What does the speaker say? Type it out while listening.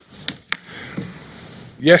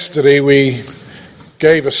Yesterday we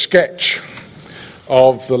gave a sketch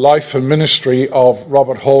of the life and ministry of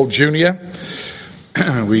Robert Hall Jr.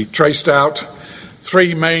 We traced out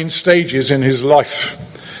three main stages in his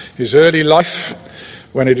life. His early life,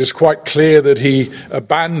 when it is quite clear that he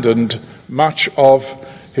abandoned much of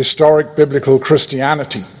historic biblical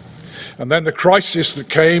Christianity. And then the crisis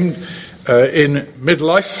that came in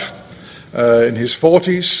midlife, in his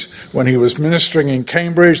 40s, when he was ministering in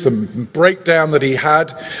Cambridge, the breakdown that he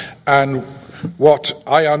had, and what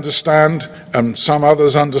I understand and some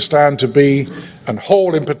others understand to be, and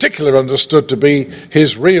Hall in particular understood to be,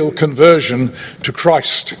 his real conversion to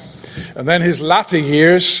Christ. And then his latter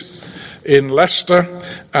years in Leicester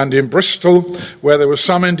and in Bristol, where there were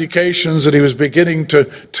some indications that he was beginning to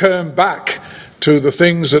turn back to the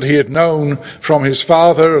things that he had known from his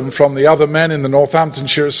father and from the other men in the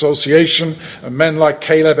Northamptonshire Association, and men like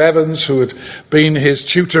Caleb Evans, who had been his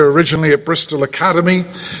tutor originally at Bristol Academy.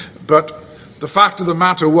 But the fact of the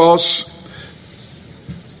matter was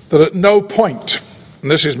that at no point, and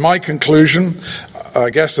this is my conclusion, I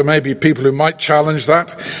guess there may be people who might challenge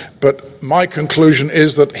that, but my conclusion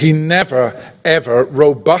is that he never, ever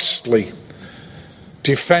robustly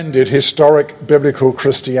defended historic biblical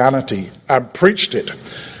Christianity and preached it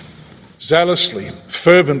zealously,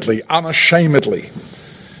 fervently, unashamedly.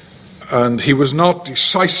 And he was not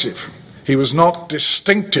decisive. He was not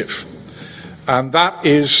distinctive. And that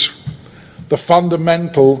is the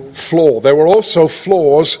fundamental flaw. There were also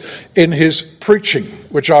flaws in his preaching,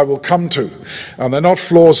 which I will come to. And they're not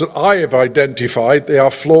flaws that I have identified. They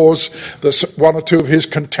are flaws that one or two of his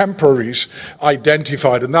contemporaries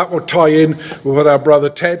identified. And that will tie in with what our brother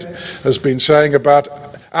Ted has been saying about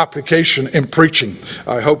application in preaching.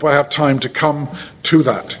 I hope I have time to come to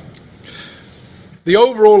that. The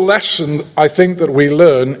overall lesson I think that we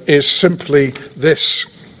learn is simply this: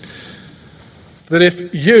 that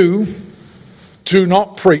if you do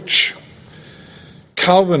not preach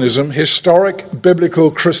Calvinism, historic biblical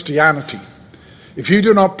Christianity, if you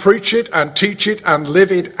do not preach it and teach it and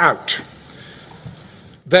live it out,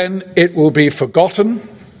 then it will be forgotten,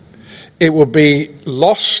 it will be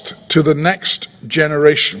lost to the next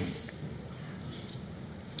generation.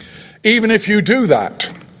 Even if you do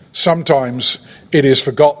that, sometimes it is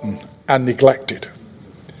forgotten and neglected.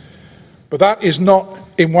 But that is not,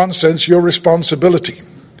 in one sense, your responsibility.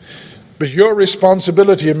 But your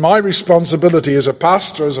responsibility and my responsibility as a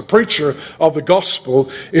pastor, as a preacher of the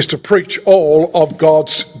gospel, is to preach all of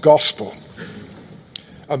God's gospel.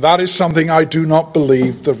 And that is something I do not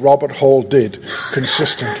believe that Robert Hall did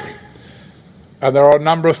consistently. And there are a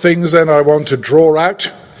number of things then I want to draw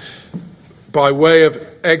out by way of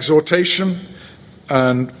exhortation.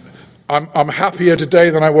 And I'm happier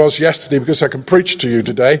today than I was yesterday because I can preach to you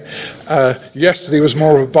today. Yesterday was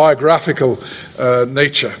more of a biographical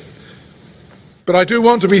nature. But I do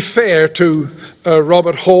want to be fair to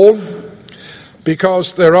Robert Hall,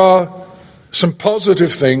 because there are some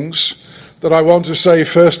positive things that I want to say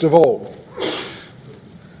first of all.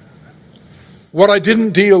 What I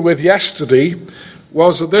didn't deal with yesterday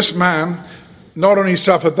was that this man not only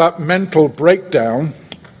suffered that mental breakdown,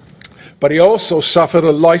 but he also suffered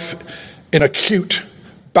a life in acute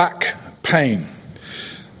back pain.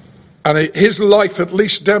 And his life at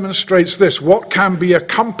least demonstrates this: what can be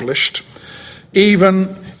accomplished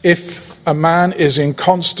even if a man is in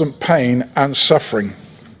constant pain and suffering.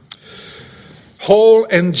 Hall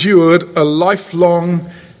endured a lifelong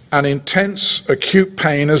and intense acute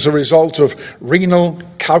pain as a result of renal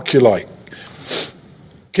calculi,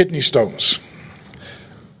 kidney stones.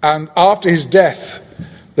 And after his death,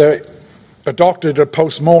 a doctor did a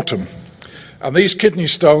post-mortem. And these kidney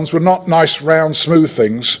stones were not nice, round, smooth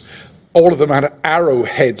things. All of them had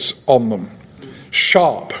arrowheads on them,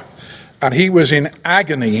 sharp. And he was in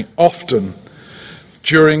agony often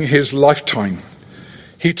during his lifetime.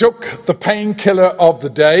 He took the painkiller of the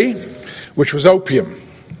day, which was opium.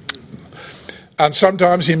 And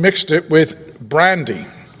sometimes he mixed it with brandy.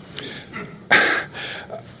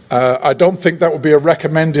 I don't think that would be a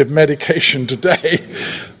recommended medication today,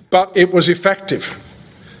 but it was effective.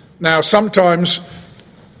 Now, sometimes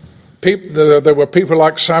there were people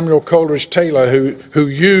like Samuel Coleridge Taylor who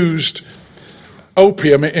used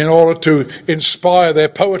opium in order to inspire their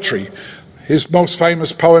poetry. His most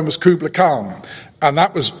famous poem was Kubla Khan, and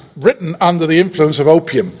that was written under the influence of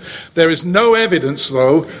opium. There is no evidence,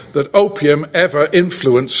 though, that opium ever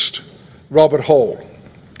influenced Robert Hall.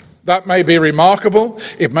 That may be remarkable,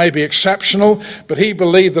 it may be exceptional, but he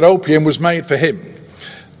believed that opium was made for him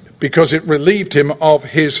because it relieved him of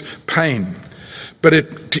his pain.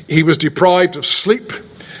 But he was deprived of sleep,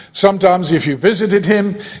 Sometimes if you visited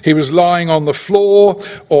him, he was lying on the floor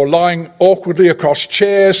or lying awkwardly across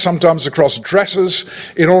chairs, sometimes across dressers,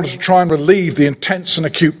 in order to try and relieve the intense and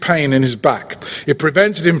acute pain in his back. It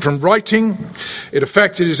prevented him from writing. It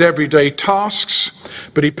affected his everyday tasks,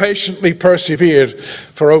 but he patiently persevered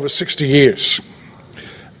for over 60 years.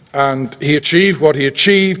 And he achieved what he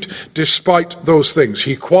achieved despite those things.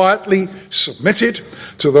 He quietly submitted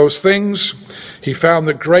to those things. He found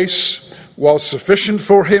that grace was sufficient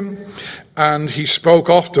for him, and he spoke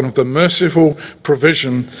often of the merciful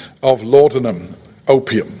provision of laudanum,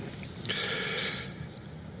 opium.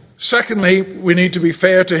 Secondly, we need to be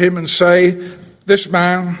fair to him and say, this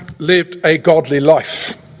man lived a godly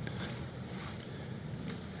life.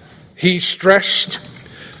 He stressed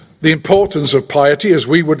the importance of piety, as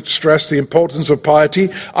we would stress the importance of piety.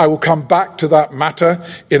 I will come back to that matter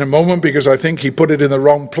in a moment because I think he put it in the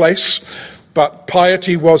wrong place. But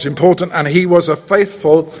piety was important, and he was a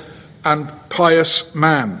faithful and pious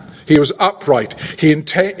man. He was upright. He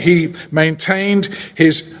maintained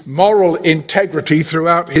his moral integrity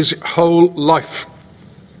throughout his whole life.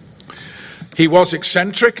 He was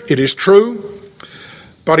eccentric, it is true,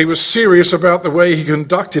 but he was serious about the way he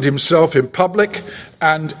conducted himself in public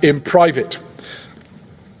and in private.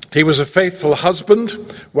 He was a faithful husband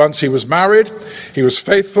once he was married. He was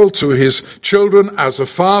faithful to his children as a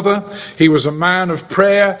father. He was a man of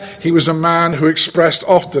prayer. He was a man who expressed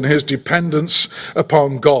often his dependence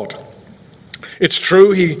upon God. It's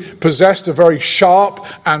true he possessed a very sharp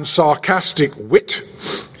and sarcastic wit.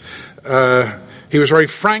 He was very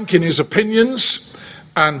frank in his opinions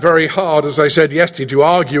and very hard, as I said yesterday, to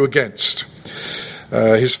argue against.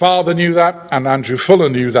 His father knew that, and Andrew Fuller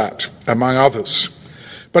knew that, among others.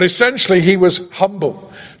 But essentially he was humble.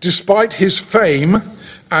 Despite his fame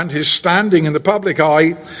and his standing in the public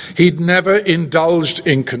eye, he'd never indulged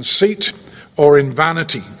in conceit or in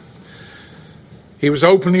vanity. He was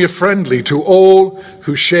openly friendly to all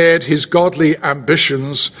who shared his godly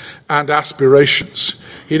ambitions and aspirations.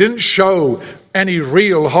 He didn't show any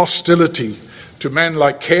real hostility to men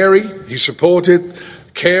like Carey. He supported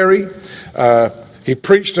Carey. He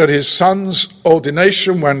preached at his son's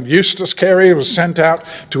ordination when Eustace Carey was sent out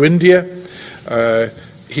to India.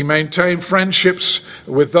 He maintained friendships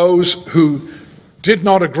with those who did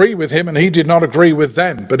not agree with him, and he did not agree with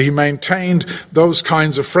them, but he maintained those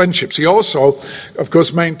kinds of friendships. He also, of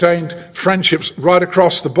course, maintained friendships right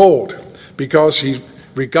across the board, because he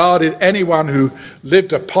regarded anyone who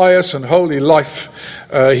lived a pious and holy life,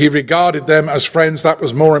 he regarded them as friends. That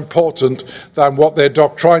was more important than what their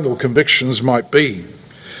doctrinal convictions might be.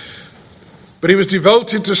 But he was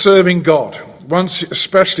devoted to serving God. Once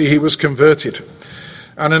especially he was converted.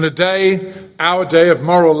 And in our day of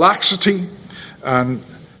moral laxity and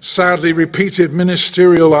sadly repeated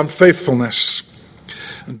ministerial unfaithfulness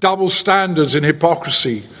and double standards in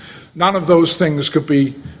hypocrisy, none of those things could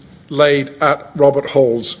be laid at Robert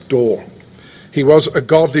Hall's door. He was a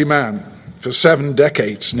godly man for 7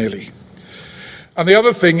 decades nearly. And the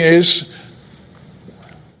other thing is,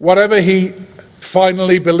 whatever he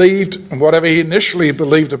finally believed and whatever he initially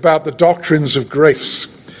believed about the doctrines of grace,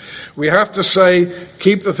 we have to say,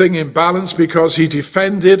 keep the thing in balance, because he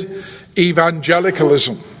defended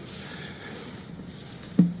evangelicalism.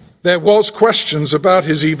 There was questions about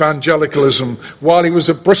his evangelicalism while he was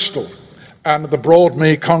at Bristol and the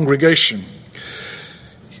Broadmead congregation.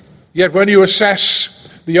 Yet when you assess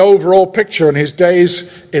the overall picture in his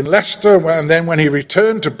days in Leicester, and then when he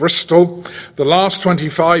returned to Bristol, the last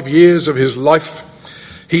 25 years of his life,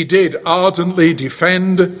 he did ardently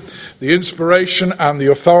defend the inspiration and the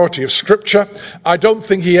authority of Scripture. I don't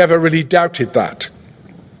think he ever really doubted that.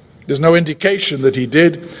 There's no indication that he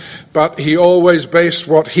did, but he always based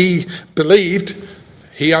what he believed,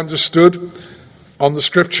 he understood, on the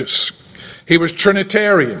Scriptures. He was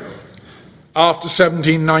Trinitarian after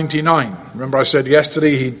 1799. Remember I said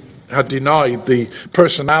yesterday he had denied the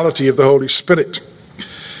personality of the Holy Spirit.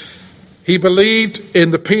 He believed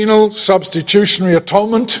in the penal substitutionary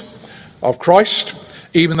atonement of Christ,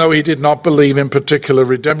 even though he did not believe in particular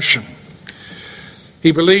redemption.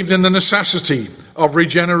 He believed in the necessity of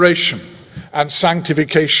regeneration and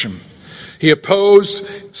sanctification. He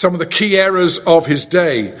opposed some of the key errors of his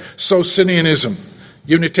day, Socinianism,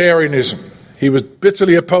 Unitarianism. He was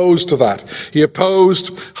bitterly opposed to that. He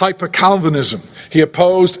opposed hyper-Calvinism. He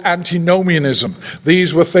opposed antinomianism.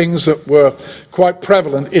 These were things that were quite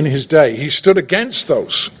prevalent in his day. He stood against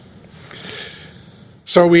those.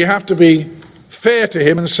 So we have to be fair to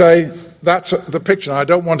him and say, that's the picture. I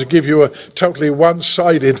don't want to give you a totally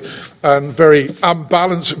one-sided and very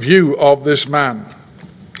unbalanced view of this man.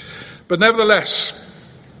 But nevertheless,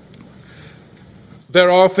 there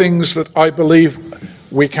are things that I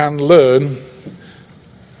believe we can learn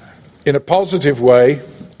in a positive way,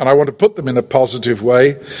 and I want to put them in a positive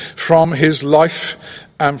way, from his life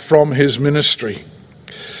and from his ministry.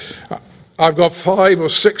 I've got 5 or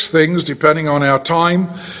 6 things, depending on our time.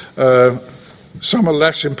 Some are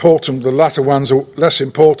less important, the latter ones are less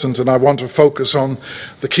important, and I want to focus on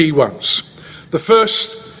the key ones. The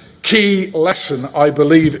first key lesson, I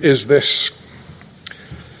believe, is this: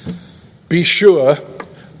 be sure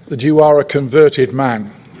that you are a converted man.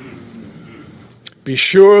 Be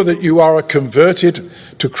sure that you are a converted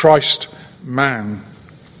to Christ man.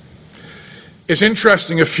 It's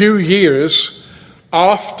interesting, a few years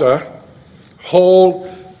after Hall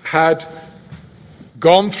had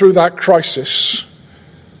gone through that crisis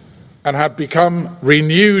and had become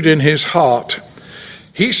renewed in his heart,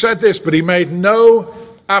 he said this, but he made no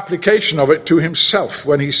application of it to himself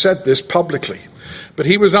when he said this publicly. But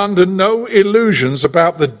he was under no illusions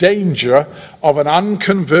about the danger of an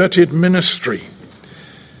unconverted ministry.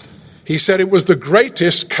 He said it was the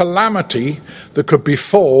greatest calamity that could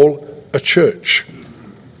befall a church.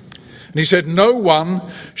 And he said no one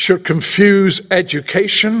should confuse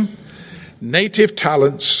education, native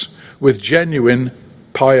talents, with genuine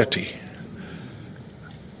piety.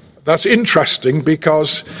 That's interesting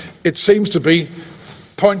because it seems to be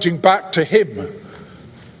pointing back to him.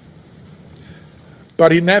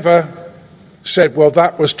 But he never said, well,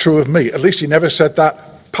 that was true of me. At least he never said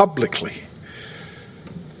that publicly.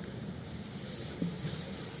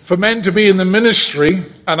 For men to be in the ministry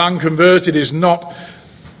and unconverted is not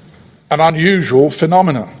an unusual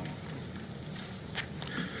phenomenon.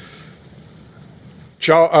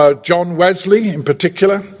 John Wesley, in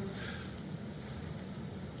particular,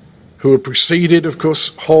 who had preceded, of course,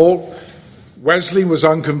 Hall. Wesley was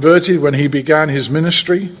unconverted when he began his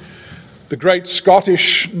ministry. The great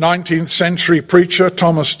Scottish 19th century preacher,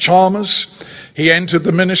 Thomas Chalmers, he entered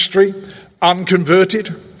the ministry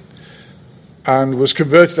unconverted and was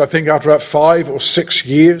converted, I think, after about 5 or 6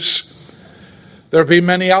 years. There have been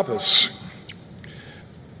many others.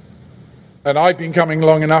 And I've been coming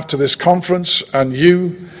long enough to this conference, and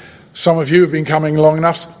some of you have been coming long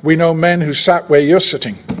enough. We know men who sat where you're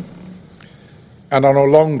sitting and are no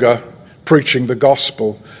longer preaching the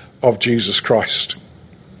gospel of Jesus Christ.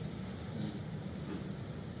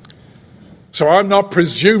 So I'm not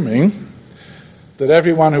presuming that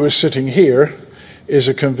everyone who is sitting here is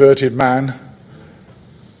a converted man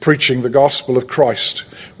preaching the gospel of Christ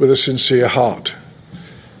with a sincere heart.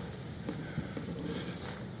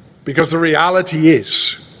 Because the reality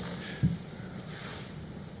is,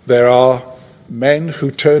 there are men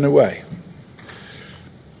who turn away.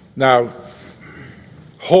 Now,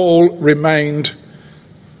 Hall remained,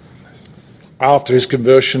 after his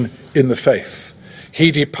conversion, in the faith.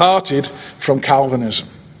 He departed from Calvinism.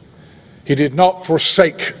 He did not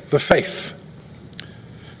forsake the faith.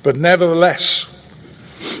 But nevertheless,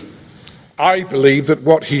 I believe that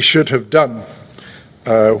what he should have done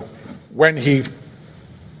when he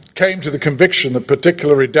came to the conviction that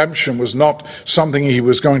particular redemption was not something he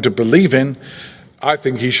was going to believe in, I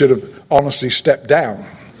think he should have honestly stepped down.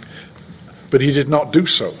 But he did not do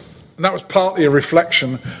so. And that was partly a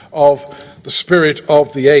reflection of the spirit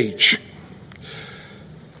of the age.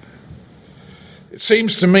 It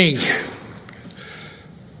seems to me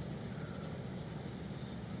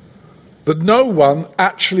that no one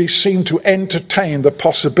actually seemed to entertain the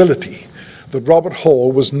possibility that Robert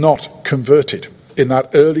Hall was not converted in that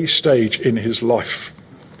early stage in his life.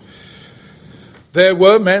 There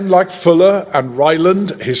were men like Fuller and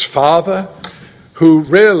Ryland, his father, who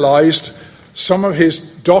realized some of his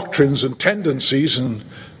doctrines and tendencies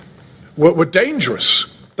were dangerous.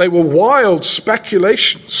 They were wild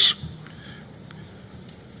speculations.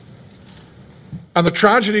 And the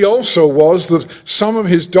tragedy also was that some of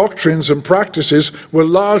his doctrines and practices were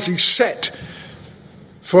largely set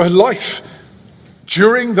for life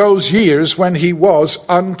during those years when he was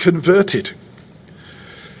unconverted.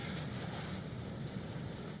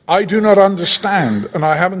 I do not understand, and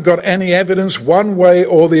I haven't got any evidence one way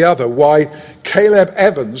or the other, why Caleb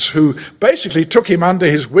Evans, who basically took him under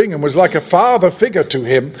his wing and was like a father figure to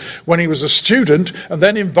him when he was a student, and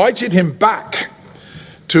then invited him back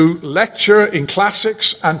to lecture in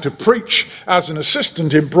classics and to preach as an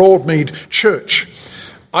assistant in Broadmead Church.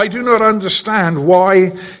 I do not understand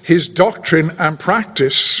why his doctrine and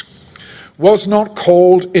practice was not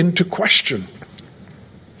called into question.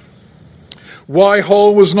 Why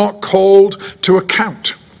Hall was not called to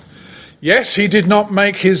account. Yes, he did not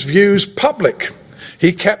make his views public.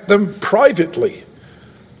 He kept them privately.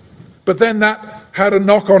 But then that had a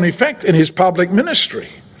knock-on effect in his public ministry.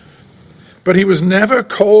 but he was never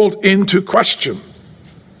called into question.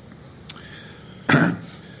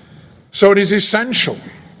 So it is essential,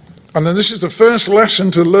 and then this is the first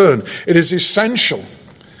lesson to learn, it is essential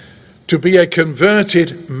to be a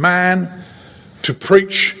converted man, to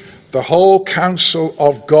preach the whole counsel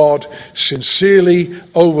of God sincerely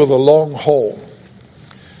over the long haul.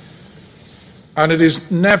 And it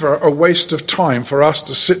is never a waste of time for us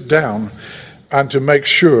to sit down and to make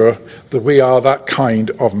sure that we are that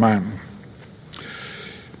kind of man.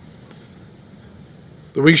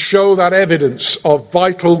 That we show that evidence of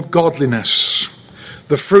vital godliness,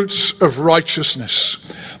 the fruits of righteousness,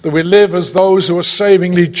 that we live as those who are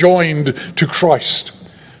savingly joined to Christ,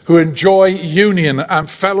 who enjoy union and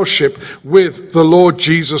fellowship with the Lord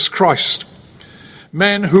Jesus Christ.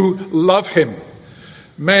 Men who love him,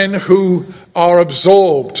 men who are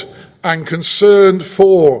absorbed and concerned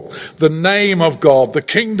for the name of God, the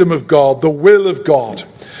kingdom of God, the will of God.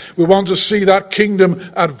 We want to see that kingdom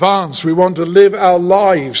advance. We want to live our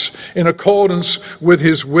lives in accordance with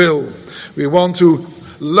his will. We want to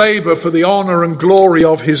labor for the honor and glory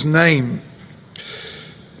of his name.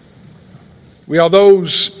 We are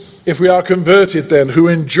those, if we are converted then, who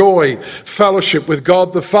enjoy fellowship with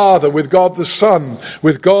God the Father, with God the Son,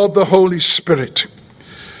 with God the Holy Spirit.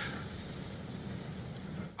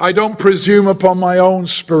 I don't presume upon my own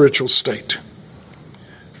spiritual state,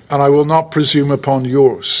 and I will not presume upon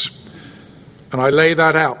yours. And I lay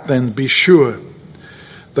that out, then be sure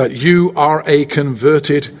that you are a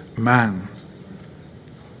converted man.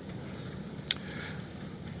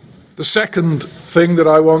 The second thing that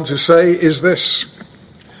I want to say is this: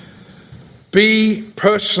 be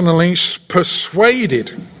personally persuaded,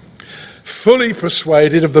 fully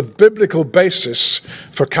persuaded of the biblical basis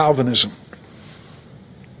for Calvinism.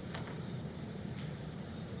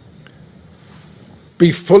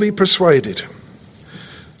 Be fully persuaded.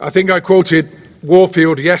 I think I quoted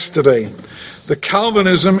Warfield yesterday. The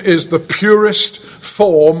Calvinism is the purest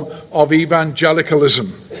form of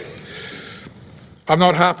evangelicalism. I'm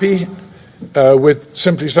not happy with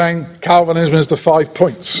simply saying Calvinism is the 5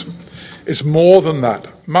 points. It's more than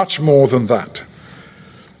that, much more than that.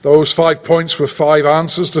 Those 5 points were 5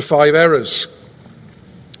 answers to 5 errors.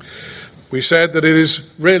 We said that it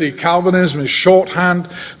is really, Calvinism is shorthand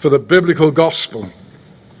for the biblical gospel.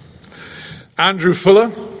 Andrew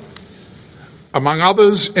Fuller, among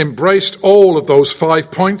others, embraced all of those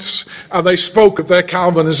 5 points, and they spoke of their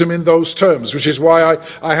Calvinism in those terms, which is why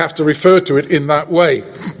I have to refer to it in that way.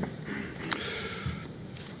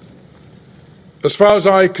 As far as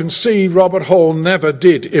I can see, Robert Hall never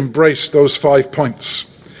did embrace those 5 points,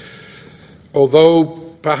 although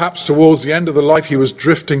perhaps towards the end of the life he was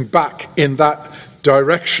drifting back in that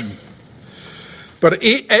direction. But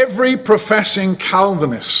every professing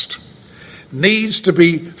Calvinist needs to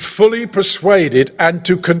be fully persuaded and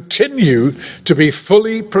to continue to be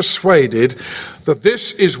fully persuaded that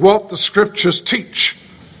this is what the Scriptures teach,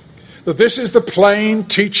 that this is the plain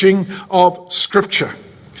teaching of Scripture.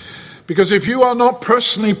 Because if you are not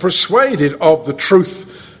personally persuaded of the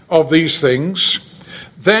truth of these things,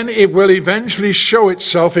 then it will eventually show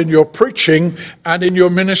itself in your preaching and in your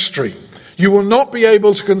ministry. You will not be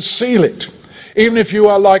able to conceal it. Even if you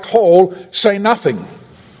are like Hall, say nothing.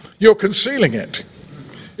 You're concealing it,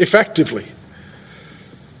 effectively.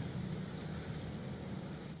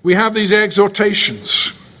 We have these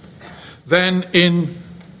exhortations then in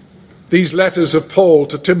these letters of Paul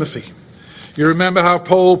to Timothy. You remember how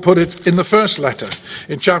Paul put it in the first letter,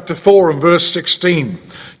 in chapter 4 and verse 16.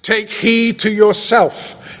 Take heed to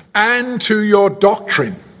yourself and to your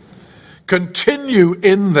doctrine. Continue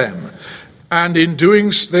in them, and in doing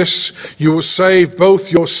this, you will save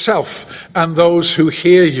both yourself and those who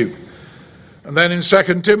hear you. And then in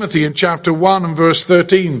 2 Timothy, in chapter 1 and verse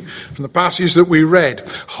 13, from the passage that we read,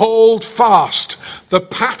 hold fast the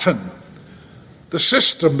pattern, the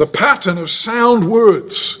system, the pattern of sound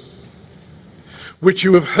words, which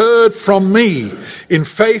you have heard from me in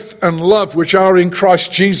faith and love which are in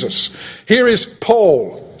Christ Jesus. Here is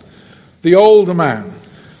Paul, the older man,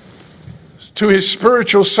 to his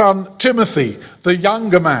spiritual son Timothy, the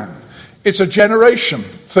younger man. It's a generation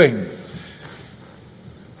thing.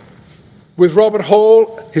 With Robert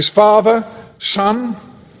Hall, his father, son,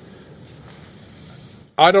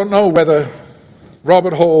 I don't know whether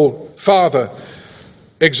Robert Hall, father,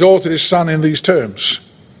 exhorted his son in these terms.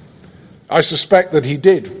 I suspect that he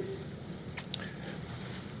did.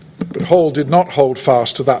 But Hall did not hold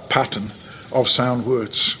fast to that pattern of sound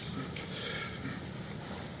words.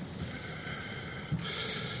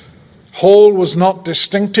 Hall was not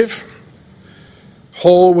distinctive.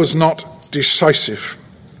 Hall was not decisive.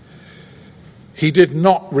 he did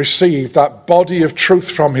not receive that body of truth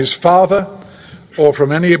from his father or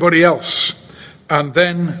from anybody else and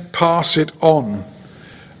then pass it on.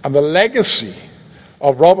 And the legacy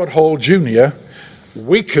of Robert Hall Jr.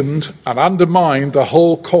 weakened and undermined the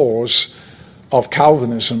whole cause of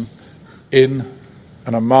Calvinism in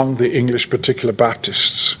and among the English particular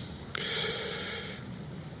Baptists.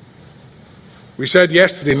 We said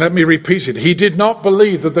yesterday, and let me repeat it, he did not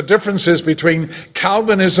believe that the differences between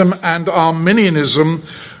Calvinism and Arminianism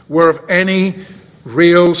were of any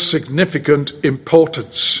real significant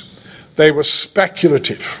importance. They were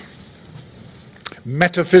speculative.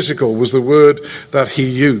 Metaphysical was the word that he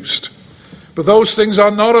used. But those things are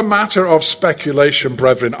not a matter of speculation,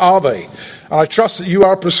 brethren, are they? And I trust that you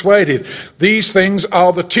are persuaded. These things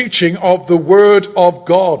are the teaching of the Word of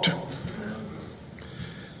God.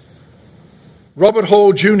 Robert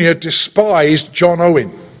Hall Jr. despised John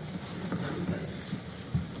Owen.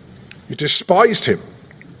 He despised him,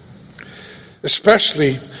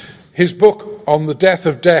 especially his book on the death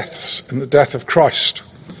of deaths and the death of Christ,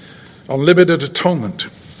 on limited atonement.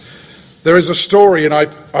 There is a story, and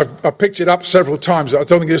I've picked it up several times. I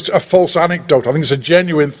don't think it's a false anecdote. I think it's a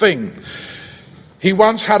genuine thing. He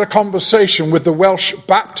once had a conversation with the Welsh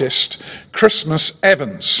Baptist Christmas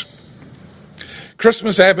Evans.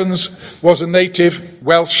 Christmas Evans was a native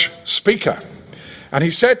Welsh speaker. And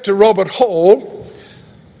he said to Robert Hall,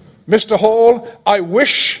 "Mr. Hall, I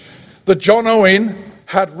wish that John Owen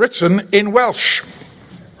had written in Welsh."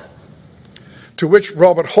 To which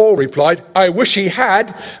Robert Hall replied, "I wish he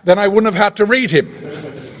had, then I wouldn't have had to read him."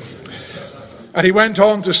 And he went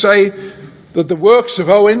on to say that the works of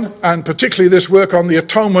Owen, and particularly this work on the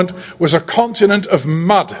atonement, was a continent of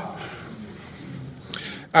mud.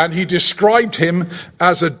 And he described him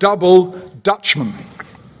as a double Dutchman.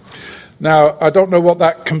 Now, I don't know what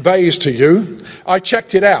that conveys to you. I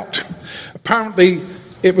checked it out. Apparently,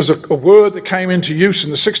 it was a word that came into use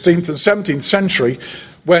in the 16th and 17th century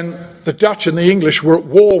when the Dutch and the English were at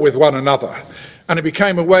war with one another, and it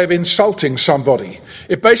became a way of insulting somebody.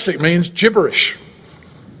 It basically means gibberish.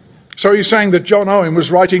 So he's saying that John Owen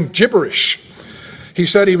was writing gibberish. He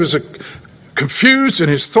said he was confused in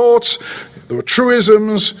his thoughts, there were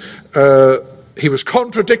truisms, he was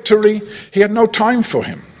contradictory, he had no time for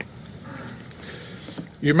him.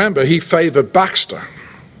 You remember, he favoured Baxter.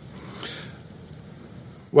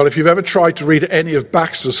 Well, if you've ever tried to read any of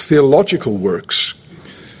Baxter's theological works,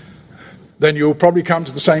 then you'll probably come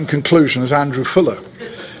to the same conclusion as Andrew Fuller.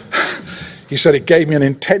 He said it gave me an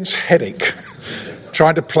intense headache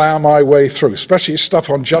trying to plough my way through, especially stuff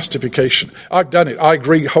on justification. I've done it. I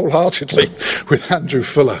agree wholeheartedly with Andrew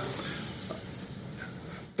Fuller.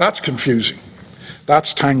 That's confusing.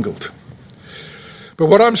 That's tangled. But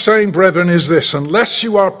what I'm saying, brethren, is this: unless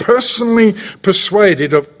you are personally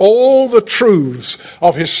persuaded of all the truths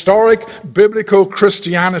of historic biblical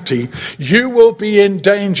Christianity, you will be in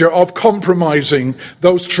danger of compromising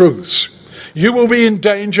those truths. You will be in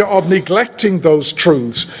danger of neglecting those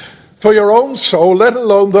truths for your own soul, let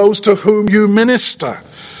alone those to whom you minister.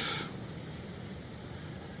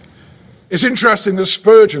 It's interesting that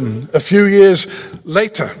Spurgeon, a few years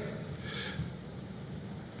later,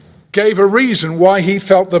 gave a reason why he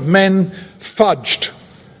felt that men fudged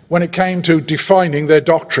when it came to defining their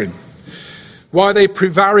doctrine, why they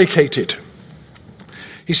prevaricated.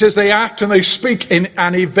 He says they act and they speak in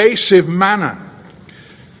an evasive manner.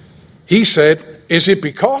 He said, is it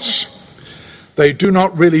because they do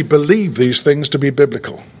not really believe these things to be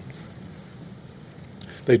biblical?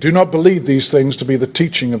 They do not believe these things to be the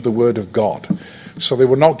teaching of the Word of God. So they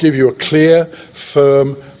will not give you a clear,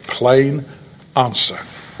 firm, plain answer.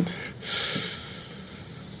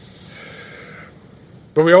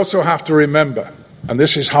 But we also have to remember, and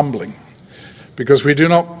this is humbling, because we do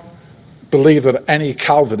not believe that any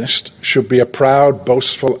Calvinist should be a proud,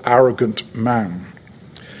 boastful, arrogant man.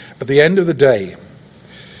 At the end of the day,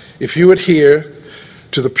 if you adhere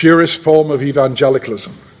to the purest form of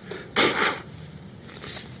evangelicalism,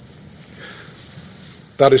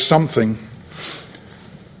 that is something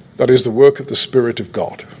that is the work of the Spirit of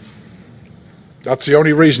God. That's the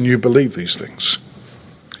only reason you believe these things.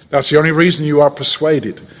 That's the only reason you are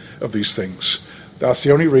persuaded of these things. That's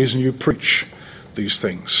the only reason you preach these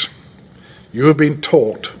things. You have been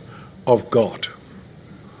taught of God.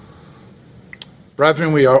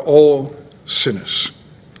 Brethren, we are all sinners.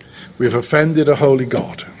 We have offended a holy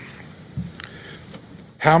God.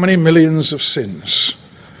 How many millions of sins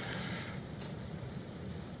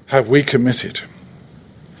have we committed?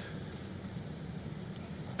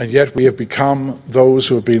 And yet we have become those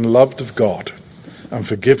who have been loved of God and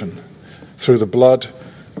forgiven through the blood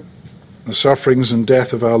the sufferings and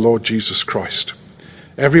death of our Lord Jesus Christ.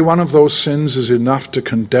 Every one of those sins is enough to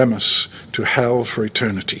condemn us to hell for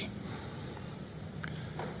eternity.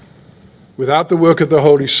 Without the work of the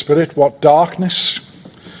Holy Spirit, what darkness,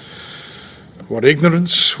 what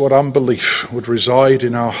ignorance, what unbelief would reside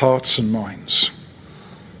in our hearts and minds.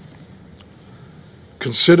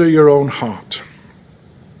 Consider your own heart.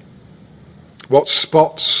 What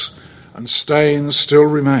spots and stains still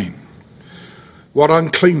remain? What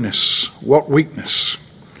uncleanness, what weakness?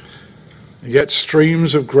 And yet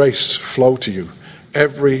streams of grace flow to you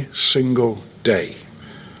every single day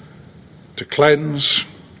to cleanse,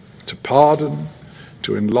 to pardon,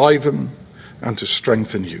 to enliven, and to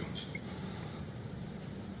strengthen you.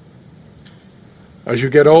 As you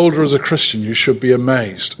get older as a Christian, you should be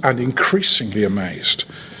amazed, and increasingly amazed,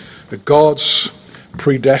 at God's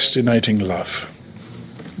predestinating love.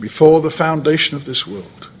 Before the foundation of this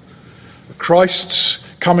world, Christ's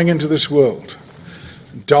coming into this world,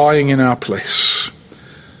 dying in our place,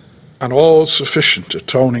 an all-sufficient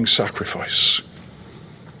atoning sacrifice.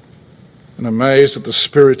 And amazed at the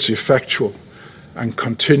Spirit's effectual and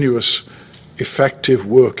continuous effective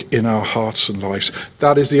work in our hearts and lives.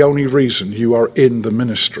 That is the only reason you are in the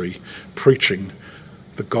ministry preaching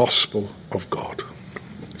the gospel of God.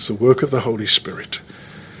 It's the work of the Holy Spirit.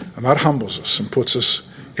 And that humbles us and puts us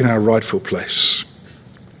in our rightful place.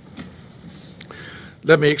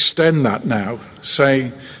 Let me extend that now,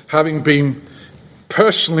 saying, having been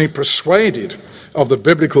personally persuaded of the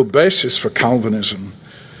biblical basis for Calvinism,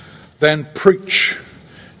 then preach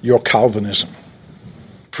your Calvinism.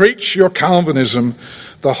 Preach your Calvinism,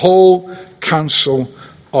 the whole counsel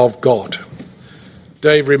of God.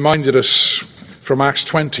 Dave reminded us from Acts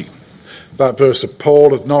 20, that verse that Paul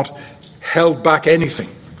had not held back anything,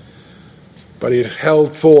 but he had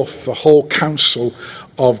held forth the whole counsel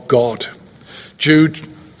of God. Jude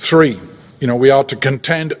 3, we are to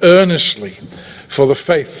contend earnestly for the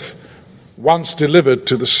faith once delivered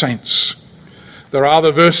to the saints. There are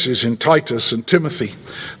other verses in Titus and Timothy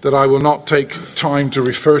that I will not take time to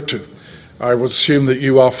refer to. I will assume that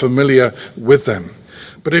you are familiar with them.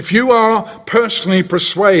 But if you are personally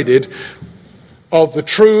persuaded of the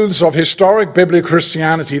truths of historic biblical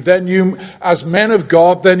Christianity, then you, as men of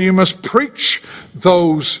God, then you must preach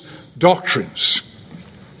those doctrines.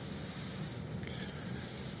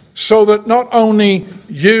 So that not only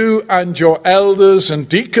you and your elders and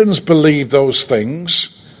deacons believe those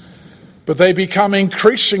things, but they become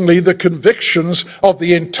increasingly the convictions of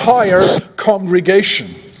the entire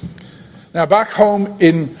congregation. Now, back home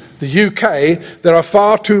in the UK, there are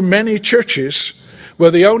far too many churches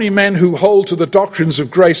where the only men who hold to the doctrines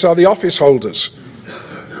of grace are the office holders.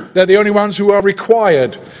 They're the only ones who are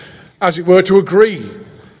required, as it were, to agree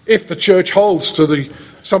if the church holds to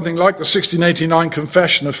something like the 1689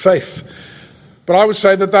 Confession of Faith. But I would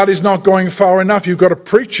say that is not going far enough. You've got to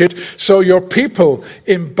preach it so your people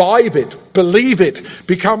imbibe it, believe it,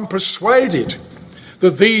 become persuaded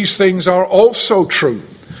that these things are also true.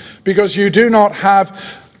 Because you do not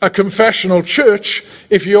have a confessional church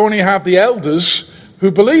if you only have the elders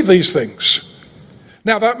who believe these things.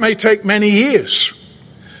 Now, that may take many years.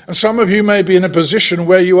 And some of you may be in a position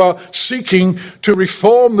where you are seeking to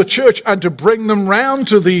reform the church and to bring them round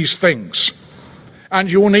to these things.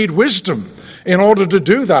 And you will need wisdom in order to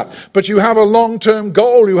do that. But you have a long-term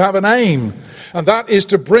goal, you have an aim, and that is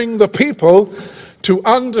to bring the people to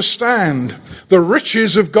understand the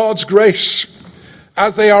riches of God's grace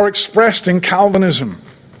as they are expressed in Calvinism.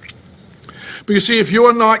 But you see, if you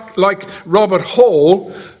are not like Robert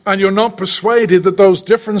Hall, and you're not persuaded that those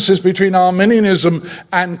differences between Arminianism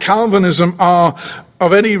and Calvinism are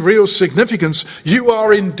of any real significance, you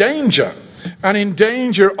are in danger, and in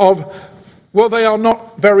danger of, they are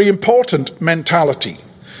not very important mentality,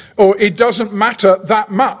 or it doesn't matter that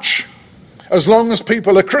much. As long as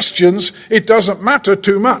people are Christians, it doesn't matter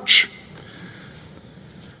too much.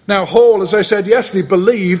 Now, Hall, as I said yesterday,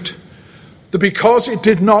 believed that because it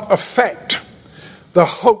did not affect the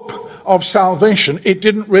hope of salvation, it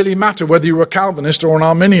didn't really matter whether you were a Calvinist or an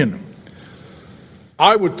Arminian.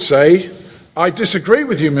 I would say, I disagree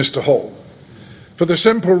with you, Mr. Hall, for the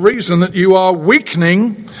simple reason that you are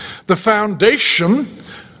weakening the foundation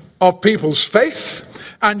of people's faith,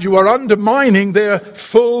 and you are undermining their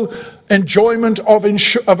full enjoyment of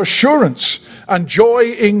assurance and joy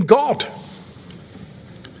in God.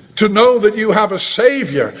 To know that you have a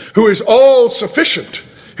Savior who is all sufficient,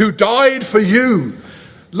 who died for you,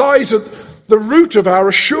 lies at the root of our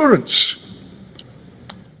assurance.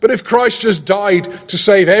 But if Christ just died to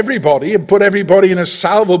save everybody and put everybody in a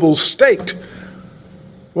salvable state,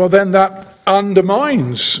 then that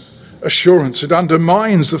undermines assurance. It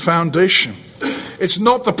undermines the foundation. It's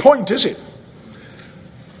not the point, is it?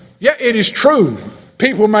 Yeah, it is true.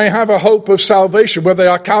 People may have a hope of salvation, whether they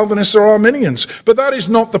are Calvinists or Arminians, but that is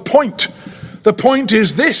not the point. The point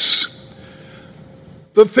is this: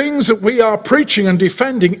 the things that we are preaching and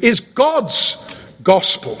defending is God's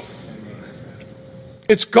gospel.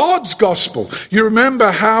 It's God's gospel. You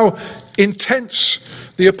remember how intense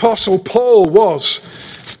the Apostle Paul was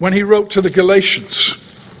when he wrote to the Galatians.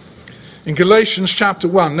 In Galatians chapter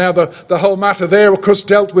 1, now the whole matter there, of course,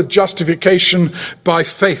 dealt with justification by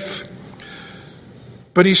faith.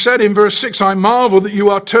 But he said in verse 6, I marvel that you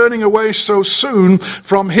are turning away so soon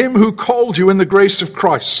from him who called you in the grace of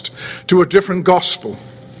Christ to a different gospel,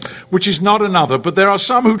 which is not another. But there are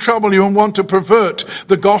some who trouble you and want to pervert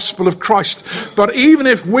the gospel of Christ. But even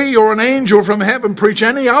if we or an angel from heaven preach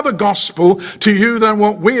any other gospel to you than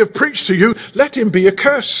what we have preached to you, let him be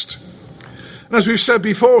accursed. And as we've said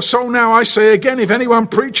before, so now I say again, if anyone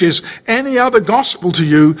preaches any other gospel to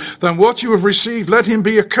you than what you have received, let him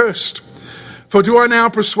be accursed. For do I now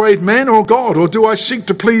persuade men or God, or do I seek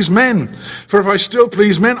to please men? For if I still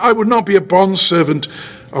please men, I would not be a bondservant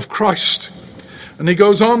of Christ. And he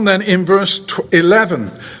goes on then in verse 11.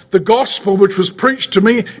 The gospel which was preached to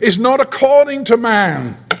me is not according to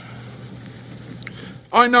man.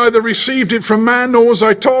 I neither received it from man nor was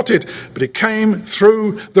I taught it, but it came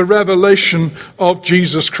through the revelation of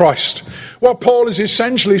Jesus Christ. What Paul is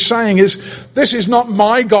essentially saying is, this is not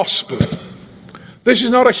my gospel. This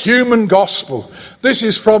is not a human gospel. This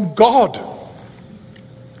is from God.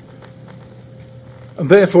 And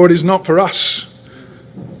therefore it is not for us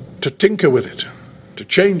to tinker with it, to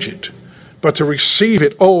change it, but to receive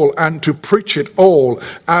it all and to preach it all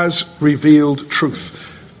as revealed truth.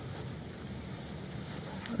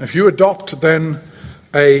 If you adopt then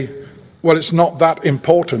it's not that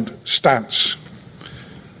important stance,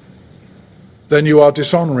 then you are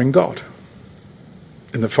dishonoring God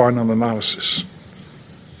in the final analysis.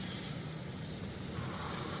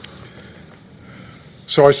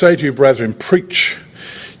 So I say to you, brethren, preach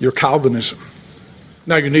your Calvinism.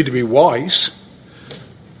 Now you need to be wise.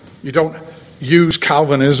 You don't use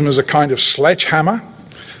Calvinism as a kind of sledgehammer.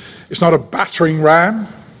 It's not a battering ram.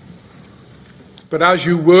 But as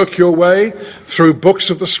you work your way through books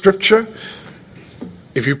of the Scripture,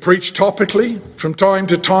 if you preach topically from time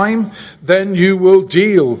to time, then you will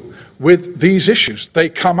deal with these issues. They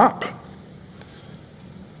come up.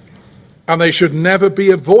 And they should never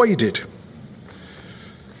be avoided.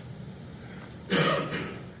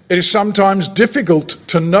 It is sometimes difficult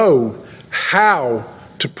to know how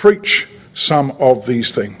to preach some of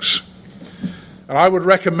these things. And I would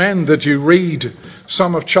recommend that you read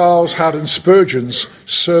some of Charles Haddon Spurgeon's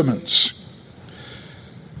sermons.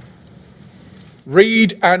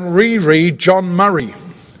 Read and reread John Murray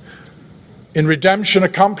in Redemption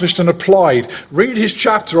Accomplished and Applied. Read his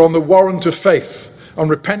chapter on the warrant of faith, on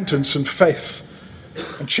repentance and faith.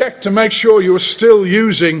 And check to make sure you are still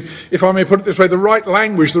using, if I may put it this way, the right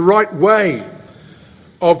language, the right way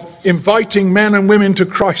of inviting men and women to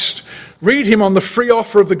Christ. Read him on the free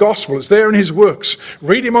offer of the gospel. It's there in his works.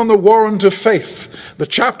 Read him on the warrant of faith, the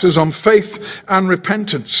chapters on faith and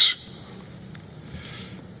repentance.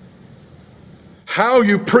 How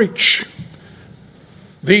you preach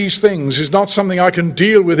these things is not something I can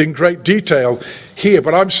deal with in great detail here,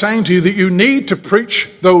 but I'm saying to you that you need to preach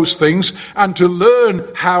those things and to learn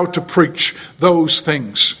how to preach those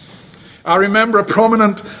things. I remember a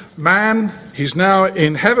prominent man, he's now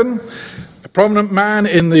in heaven, a prominent man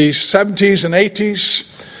in the 70s and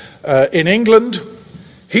 80s in England.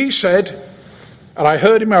 He said, and I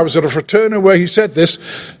heard him, I was at a fraterna where he said this,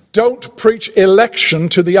 don't preach election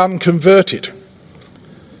to the unconverted.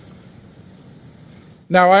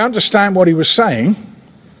 Now, I understand what he was saying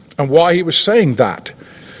and why he was saying that.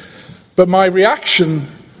 But my reaction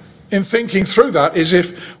in thinking through that is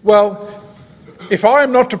if I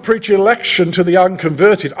am not to preach election to the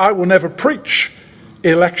unconverted, I will never preach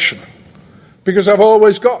election. Because I've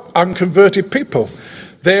always got unconverted people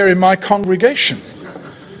there in my congregation.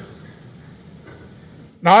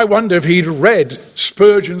 Now, I wonder if he'd read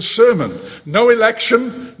Spurgeon's sermon, no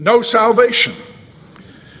election, no salvation.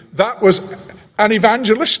 That was an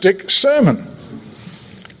evangelistic sermon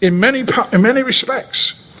in many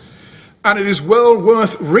respects. And it is well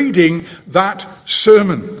worth reading that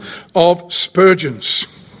sermon of Spurgeon's.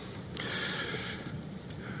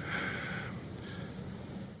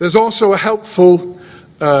 There's also a helpful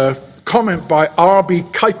comment by R.B.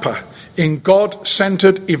 Kuyper in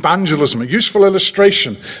God-Centered Evangelism, a useful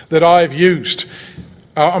illustration that I've used.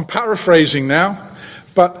 I'm paraphrasing now,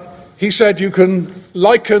 but he said you can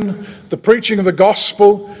liken the preaching of the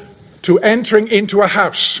gospel to entering into a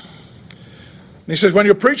house. And he says, when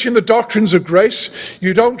you're preaching the doctrines of grace,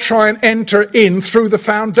 you don't try and enter in through the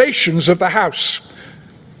foundations of the house.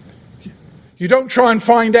 You don't try and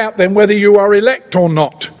find out then whether you are elect or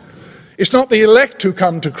not. It's not the elect who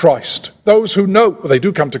come to Christ. Those who know, well, they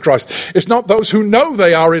do come to Christ. It's not those who know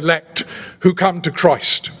they are elect who come to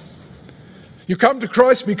Christ. You come to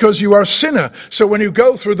Christ because you are a sinner. So when you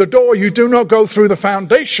go through the door, you do not go through the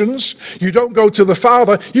foundations. You don't go to the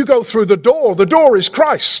Father. You go through the door. The door is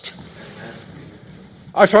Christ.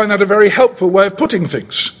 I find that a very helpful way of putting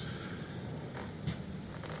things.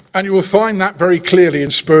 And you will find that very clearly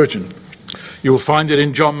in Spurgeon. You will find it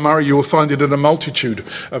in John Murray. You will find it in a multitude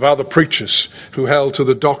of other preachers who held to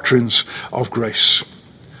the doctrines of grace.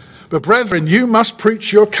 But brethren, you must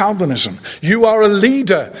preach your Calvinism. You are a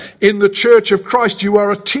leader in the church of Christ. You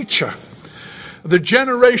are a teacher. The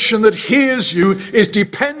generation that hears you is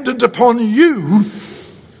dependent upon you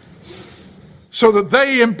so that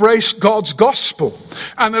they embrace God's gospel,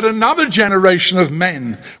 and that another generation of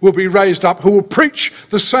men will be raised up who will preach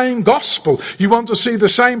the same gospel. You want to see the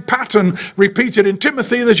same pattern repeated in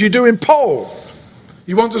Timothy that you do in Paul.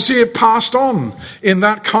 You want to see it passed on in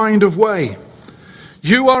that kind of way.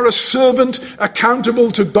 You are a servant accountable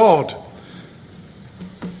to God.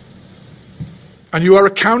 And you are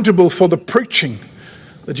accountable for the preaching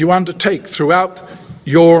that you undertake throughout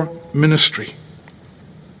your ministry.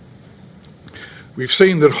 We've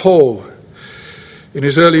seen that Hall, in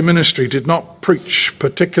his early ministry, did not preach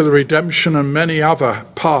particular redemption and many other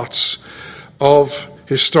parts of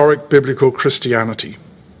historic biblical Christianity.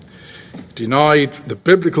 He denied the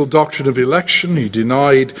biblical doctrine of election. He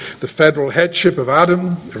denied the federal headship of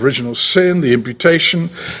Adam, original sin, the imputation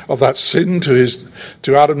of that sin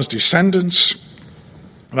to Adam's descendants.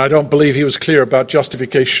 And I don't believe he was clear about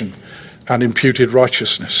justification and imputed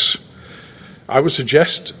righteousness. I would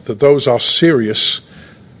suggest that those are serious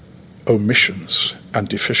omissions and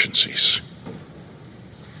deficiencies.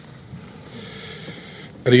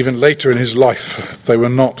 And even later in his life, they were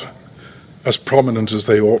not as prominent as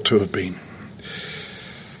they ought to have been.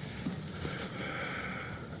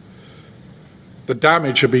 The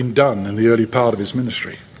damage had been done in the early part of his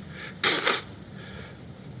ministry.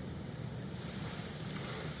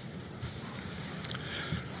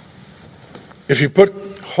 If you put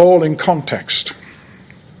Hall in context,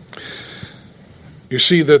 you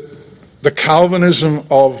see that the Calvinism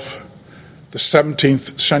of the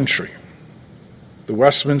 17th century, the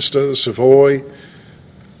Westminster, the Savoy,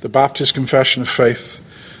 the Baptist Confession of Faith,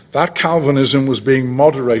 that Calvinism was being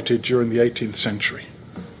moderated during the 18th century.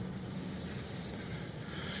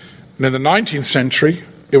 And in the 19th century,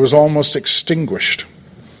 it was almost extinguished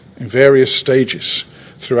in various stages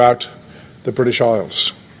throughout the British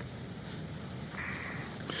Isles,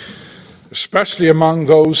 especially among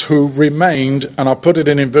those who remained, and I'll put it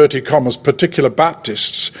in inverted commas, particular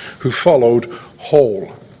Baptists who followed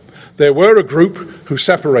Hall. There were a group who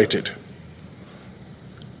separated.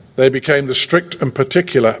 They became the strict and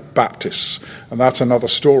particular Baptists, and that's another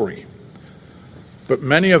story. But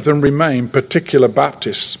many of them remain particular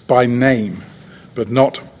Baptists by name, but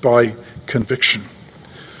not by conviction.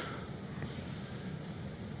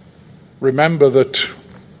 Remember that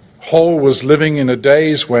Hall was living in a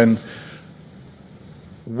days when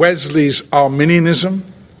Wesley's Arminianism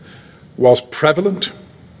was prevalent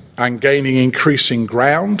and gaining increasing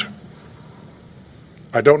ground.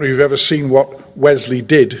 I don't know if you've ever seen what Wesley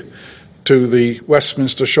did to the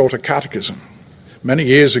Westminster Shorter Catechism. Many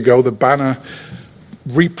years ago, the Banner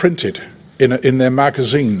reprinted in their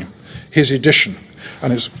magazine his edition,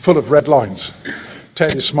 and it's full of red lines.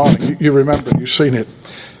 Ted is smiling. You remember, you've seen it.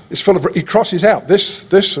 It's full of, he crosses out this,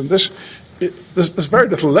 and this. There's very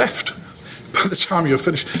little left by the time you're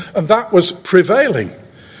finished. And that was prevailing.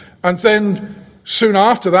 And then soon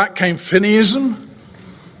after that came Finneyism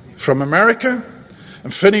from America.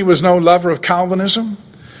 And Finney was no lover of Calvinism.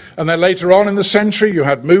 And then later on in the century, you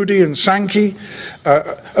had Moody and Sankey.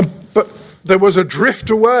 But there was a drift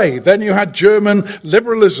away. Then you had German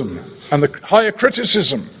liberalism and the higher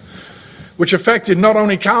criticism, which affected not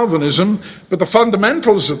only Calvinism, but the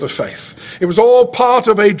fundamentals of the faith. It was all part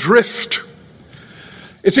of a drift.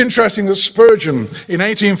 It's interesting that Spurgeon, in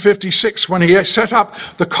 1856, when he set up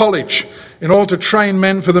the college in order to train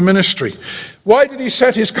men for the ministry, why did he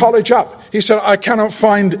set his college up? He said, I cannot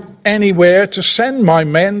find anywhere to send my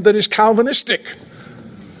men that is Calvinistic.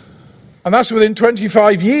 And that's within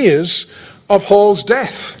 25 years of Hall's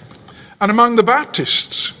death. And among the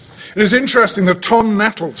Baptists, it is interesting that Tom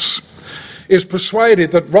Nettles is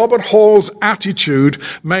persuaded that Robert Hall's attitude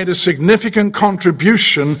made a significant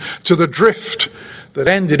contribution to the drift that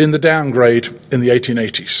ended in the downgrade in the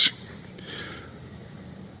 1880s.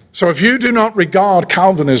 So if you do not regard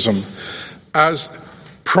Calvinism as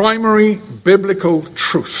primary biblical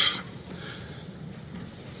truth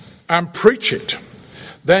and preach it,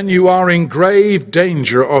 then you are in grave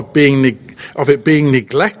danger of it being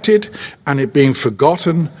neglected and it being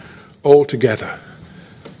forgotten altogether.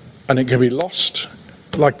 And it can be lost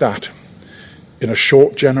like that in a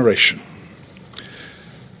short generation.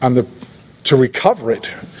 And to recover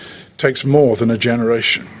it takes more than a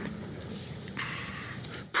generation.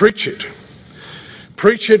 Preach it.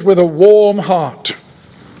 Preach it with a warm heart.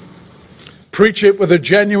 Preach it with a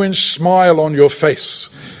genuine smile on your face.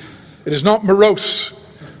 It is not morose.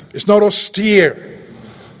 It's not austere.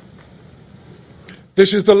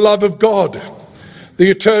 This is the love of God, the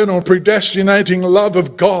eternal, predestinating love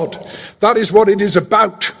of God. That is what it is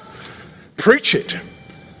about. Preach it.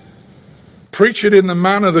 Preach it in the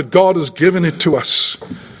manner that God has given it to us.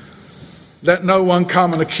 Let no one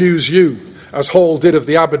come and accuse you, as Hall did of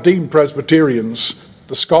the Aberdeen Presbyterians,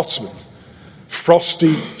 the Scotsmen,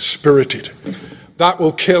 frosty-spirited. That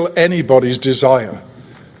will kill anybody's desire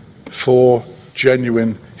for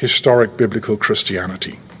genuine, historic, biblical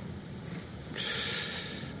Christianity.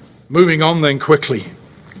 Moving on then quickly.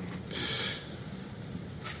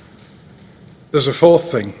 There's a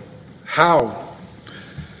fourth thing. How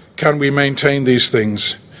can we maintain these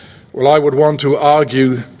things? Well, I would want to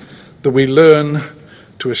argue that we learn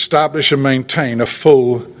to establish and maintain a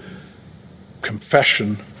full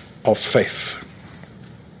confession of faith.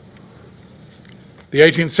 The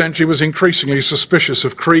 18th century was increasingly suspicious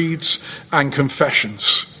of creeds and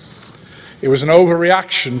confessions. It was an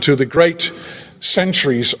overreaction to the great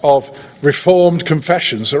centuries of Reformed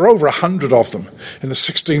confessions. There are over 100 of them in the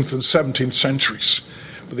 16th and 17th centuries.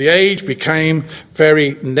 But the age became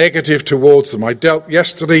very negative towards them. I dealt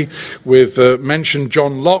yesterday with, mentioned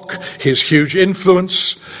John Locke, his huge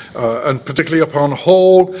influence, and particularly upon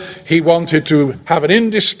Hall. He wanted to have an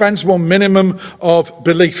indispensable minimum of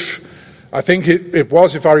belief. I think it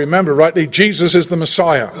was, if I remember rightly, Jesus is the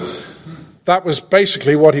Messiah. That was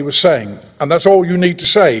basically what he was saying. And that's all you need to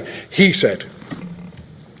say, he said.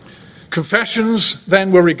 Confessions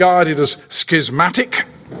then were regarded as schismatic.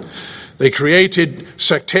 They created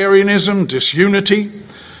sectarianism, disunity,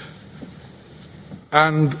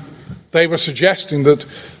 and they were suggesting that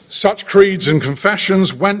such creeds and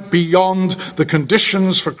confessions went beyond the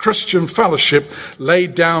conditions for Christian fellowship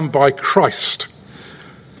laid down by Christ.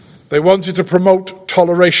 They wanted to promote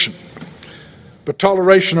toleration. But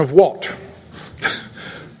toleration of what?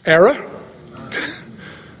 Error?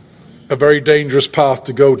 A very dangerous path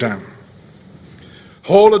to go down.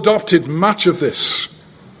 Hall adopted much of this.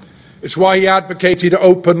 It's why he advocated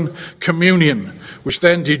open communion, which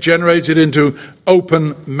then degenerated into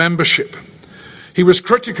open membership. He was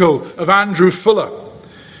critical of Andrew Fuller.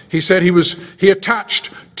 He said he attached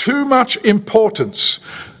too much importance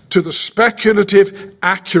to the speculative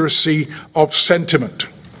accuracy of sentiment.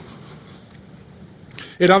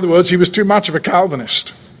 In other words, he was too much of a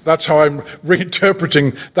Calvinist. That's how I'm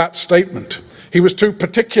reinterpreting that statement. He was too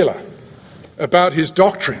particular about his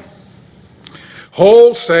doctrine.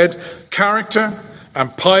 Hall said character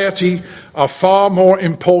and piety are far more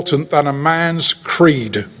important than a man's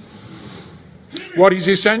creed. What he's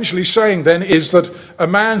essentially saying then is that a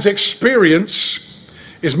man's experience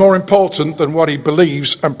is more important than what he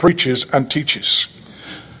believes and preaches and teaches.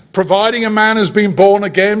 Providing a man has been born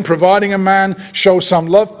again, providing a man shows some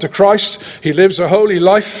love to Christ, he lives a holy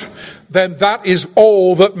life, then that is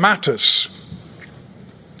all that matters.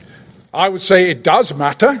 I would say it does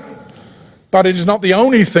matter, but it is not the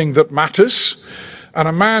only thing that matters. And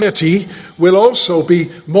a man will also be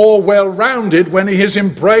more well-rounded when he has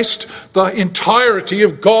embraced the entirety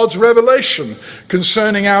of God's revelation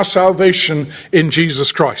concerning our salvation in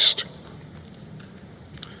Jesus Christ.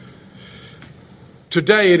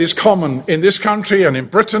 Today it is common in this country and in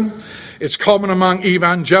Britain, it's common among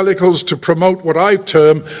evangelicals to promote what I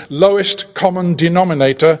term lowest common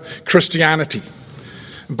denominator Christianity.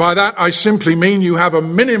 By that, I simply mean you have a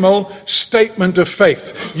minimal statement of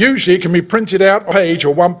faith. Usually it can be printed out on a page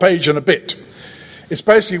or one page and a bit. It's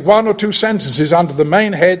basically one or two sentences under the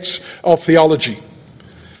main heads of theology.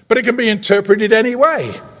 But it can be interpreted any way.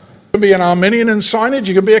 You can be an Arminian and sign it.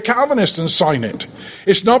 You can be a Calvinist and sign it.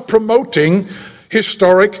 It's not promoting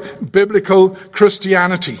historic biblical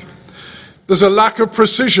Christianity. There's a lack of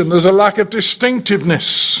precision. There's a lack of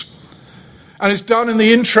distinctiveness. And it's done in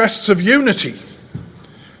the interests of unity.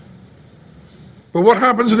 But what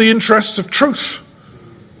happens to the interests of truth?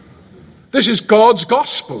 This is God's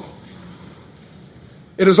gospel.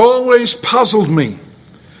 It has always puzzled me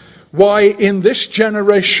why in this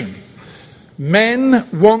generation men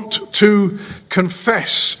want to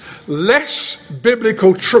confess less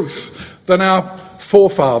biblical truth than our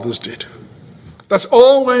forefathers did. That's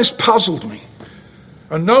always puzzled me.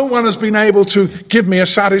 And no one has been able to give me a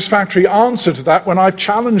satisfactory answer to that when I've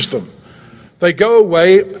challenged them. They go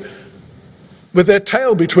away with their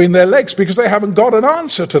tail between their legs because they haven't got an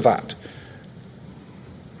answer to that.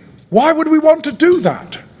 Why would we want to do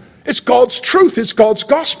that? It's God's truth. It's God's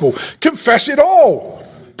gospel. Confess it all.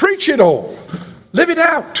 Preach it all. Live it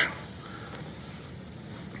out.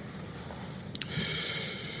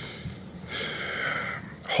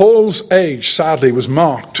 Hall's age, sadly, was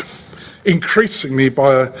marked increasingly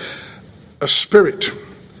by a spirit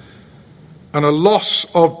and a loss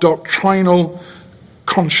of doctrinal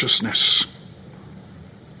consciousness.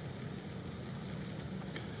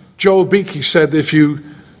 Joel Beakey said, if you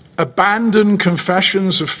abandon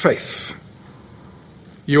confessions of faith,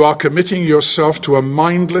 you are committing yourself to a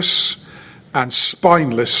mindless and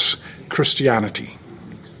spineless Christianity.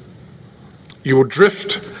 You will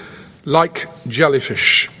drift like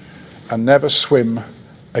jellyfish and never swim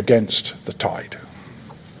against the tide.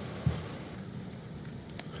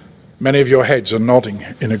 Many of your heads are nodding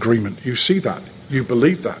in agreement. You see that. You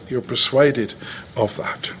believe that. You're persuaded of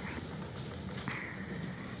that.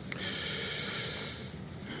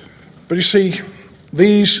 But you see,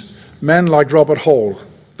 these men like Robert Hall,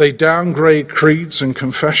 they downgrade creeds and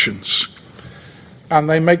confessions, and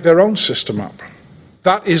they make their own system up.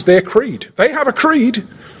 That is their creed. They have a creed.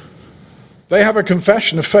 They have a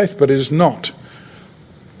confession of faith, but it is not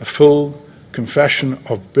a full confession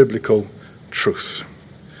of biblical truth.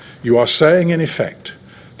 You are saying, in effect,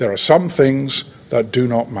 there are some things that do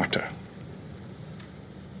not matter.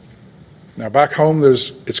 Now, back home,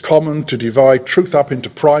 it's common to divide truth up into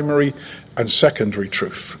primary and secondary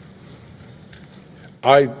truth.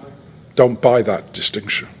 I don't buy that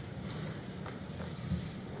distinction.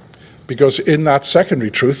 Because in that secondary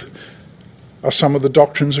truth are some of the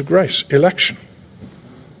doctrines of grace, election.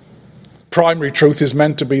 Primary truth is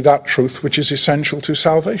meant to be that truth which is essential to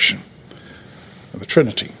salvation. The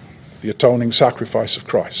Trinity, the atoning sacrifice of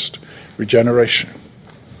Christ, regeneration.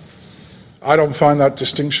 I don't find that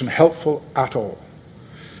distinction helpful at all.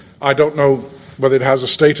 I don't know whether it has a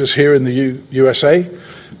status here in the USA,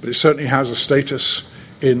 but it certainly has a status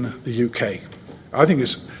in the UK. I think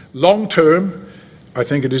it's long term, I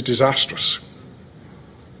think it is disastrous.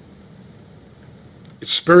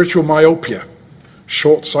 It's spiritual myopia,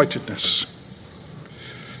 short-sightedness.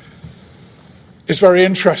 It's very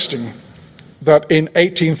interesting that in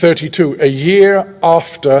 1832, a year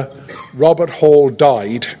after Robert Hall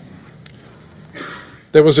died,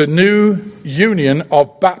 there was a new union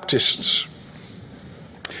of Baptists,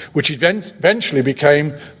 which eventually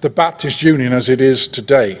became the Baptist Union as it is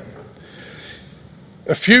today.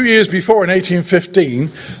 A few years before, in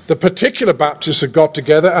 1815, the particular Baptists had got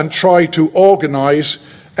together and tried to organize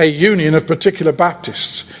a union of particular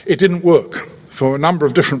Baptists. It didn't work for a number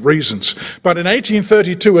of different reasons. But in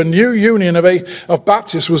 1832, a new union of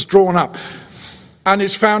Baptists was drawn up, and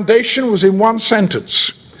its foundation was in one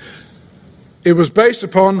sentence. It was based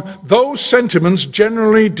upon those sentiments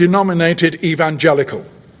generally denominated evangelical.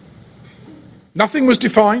 Nothing was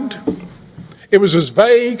defined. It was as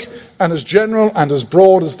vague and as general and as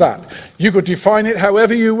broad as that. You could define it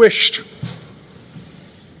however you wished.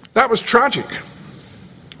 That was tragic.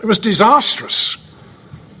 It was disastrous.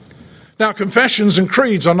 Now, confessions and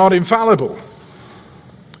creeds are not infallible.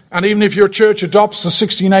 And even if your church adopts the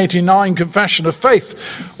 1689 Confession of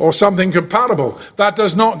Faith or something compatible, that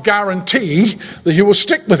does not guarantee that you will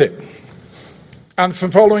stick with it. And the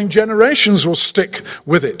following generations will stick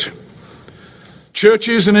with it.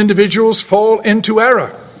 Churches and individuals fall into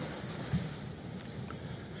error.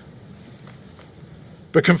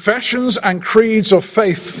 But confessions and creeds of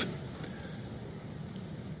faith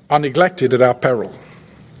are neglected at our peril.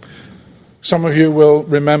 Some of you will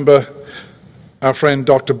remember our friend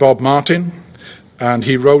Dr. Bob Martin, and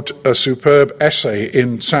he wrote a superb essay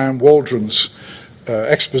in Sam Waldron's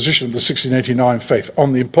exposition of the 1689 faith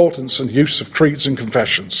on the importance and use of creeds and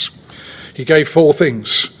confessions. He gave 4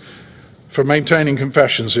 things for maintaining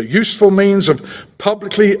confessions: a useful means of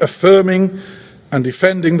publicly affirming and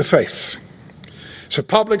defending the faith. It's a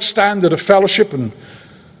public standard of fellowship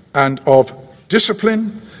and of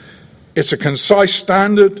discipline. It's a concise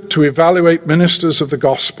standard to evaluate ministers of the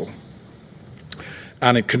gospel.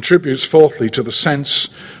 And it contributes, fourthly, to the sense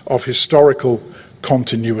of historical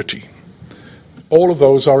continuity. All of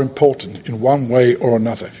those are important in one way or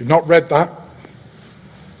another. If you've not read that,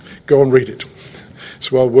 go and read it.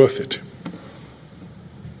 It's well worth it.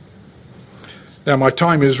 Now, my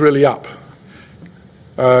time is really up.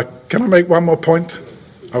 Can I make one more point?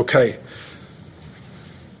 Okay.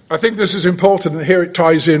 I think this is important, and here it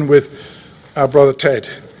ties in with our brother Ted,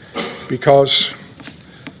 because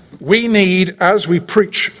we need, as we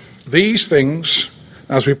preach these things,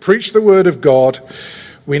 as we preach the word of God,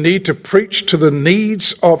 we need to preach to the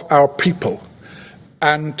needs of our people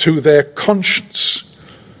and to their conscience,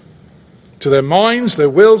 to their minds, their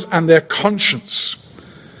wills, and their conscience.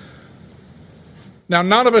 Now,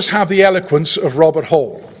 none of us have the eloquence of Robert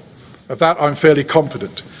Hall. Of that, I'm fairly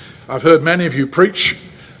confident. I've heard many of you preach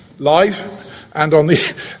live and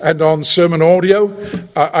on sermon audio.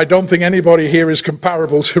 I don't think anybody here is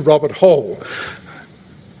comparable to Robert Hall.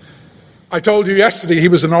 I told you yesterday he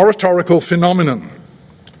was an oratorical phenomenon,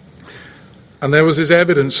 and there was this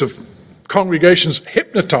evidence of congregations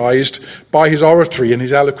hypnotized by his oratory and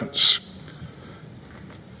his eloquence.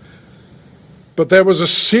 But there was a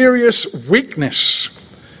serious weakness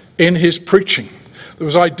in his preaching that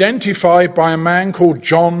was identified by a man called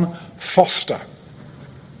John Foster.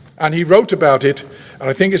 And he wrote about it, and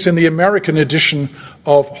I think it's in the American edition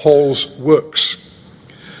of Hall's works.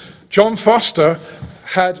 John Foster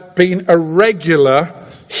had been a regular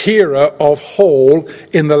hearer of Hall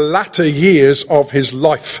in the latter years of his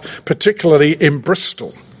life, particularly in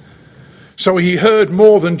Bristol. So he heard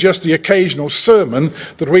more than just the occasional sermon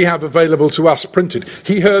that we have available to us printed.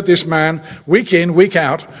 He heard this man week in, week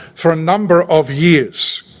out for a number of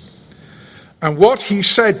years. And what he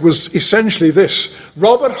said was essentially this: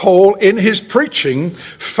 Robert Hall, in his preaching,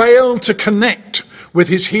 failed to connect with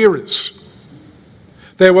his hearers.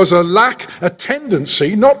 There was a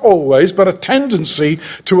tendency, not always, but a tendency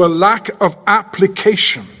to a lack of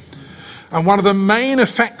application. And one of the main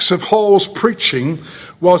effects of Hall's preaching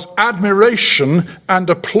was admiration and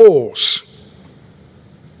applause.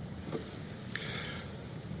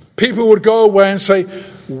 People would go away and say,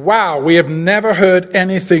 wow, we have never heard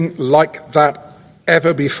anything like that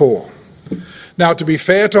ever before. Now, to be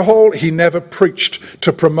fair to Hall, he never preached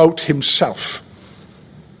to promote himself.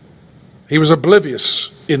 He was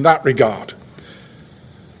oblivious in that regard.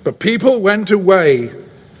 But people went away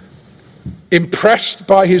impressed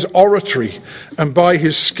by his oratory and by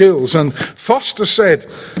his skills. And Foster said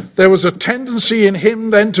there was a tendency in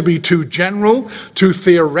him then to be too general, too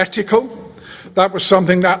theoretical. That was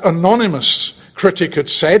something that anonymous critic had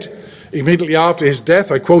said immediately after his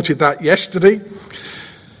death. I quoted that yesterday.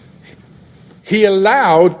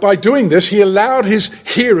 By doing this, he allowed his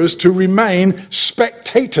hearers to remain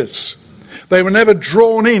spectators. They were never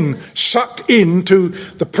drawn in, sucked into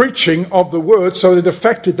the preaching of the word, so it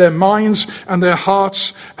affected their minds and their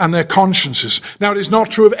hearts and their consciences. Now, it is not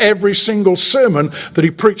true of every single sermon that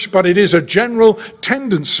he preached, but it is a general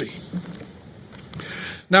tendency.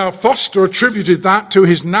 Now, Foster attributed that to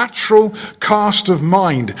his natural cast of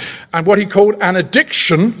mind and what he called an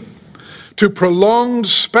addiction to prolonged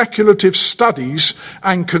speculative studies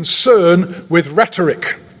and concern with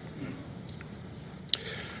rhetoric.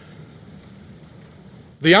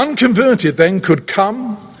 The unconverted then could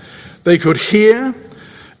come, they could hear,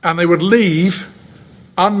 and they would leave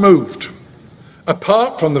unmoved,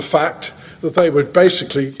 apart from the fact that they were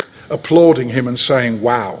basically applauding him and saying,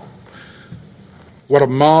 wow, what a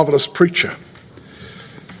marvelous preacher.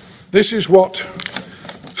 This is what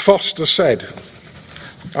Foster said.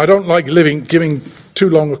 I don't like giving too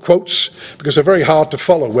long of quotes because they're very hard to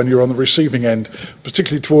follow when you're on the receiving end,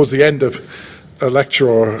 particularly towards the end of a lecture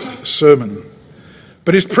or a sermon.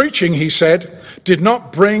 But his preaching, he said, did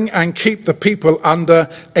not bring and keep the people under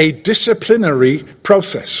a disciplinary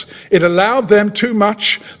process. It allowed them too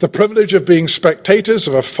much the privilege of being spectators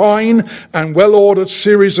of a fine and well-ordered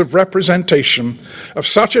series of representation of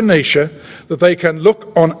such a nature that they can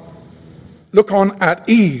look on at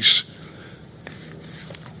ease.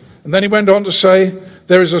 And then he went on to say,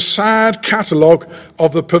 there is a sad catalogue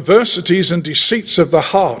of the perversities and deceits of the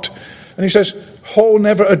heart. And he says, Hall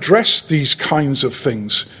never addressed these kinds of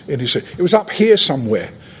things in his. It was up here somewhere,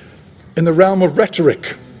 in the realm of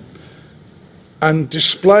rhetoric and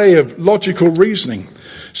display of logical reasoning.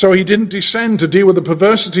 So he didn't descend to deal with the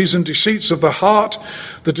perversities and deceits of the heart,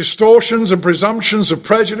 the distortions and presumptions of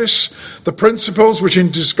prejudice, the principles which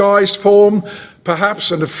in disguised form,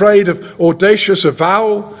 perhaps and afraid of audacious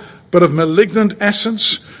avowal, but of malignant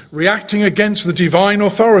essence, reacting against the divine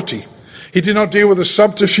authority. He did not deal with the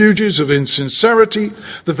subterfuges of insincerity,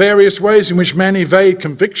 the various ways in which men evade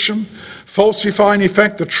conviction, falsify in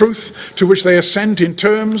effect the truth to which they assent in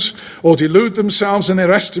terms, or delude themselves in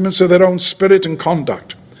their estimates of their own spirit and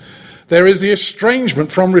conduct. There is the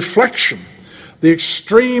estrangement from reflection, the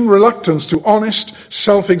extreme reluctance to honest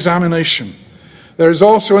self-examination. There is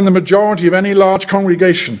also in the majority of any large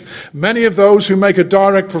congregation many of those who make a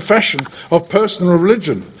direct profession of personal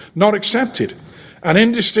religion not accepted, an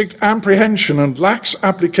indistinct apprehension and lax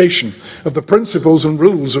application of the principles and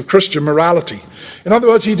rules of Christian morality. In other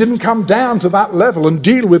words, he didn't come down to that level and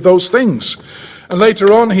deal with those things. And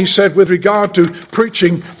later on, he said, with regard to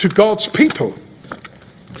preaching to God's people,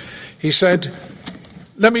 he said,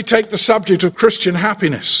 let me take the subject of Christian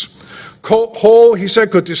happiness. Hall, he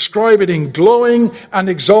said, could describe it in glowing and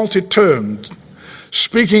exalted terms,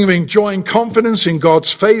 speaking of enjoying confidence in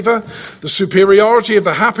God's favour, the superiority of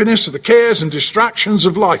the happiness of the cares and distractions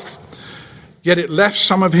of life. Yet it left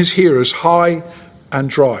some of his hearers high and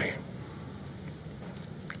dry.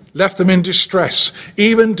 Left them in distress,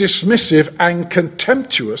 even dismissive and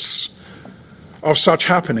contemptuous of such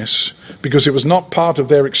happiness, because it was not part of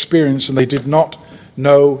their experience and they did not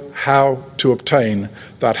know how to obtain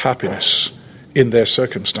that happiness in their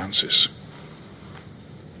circumstances.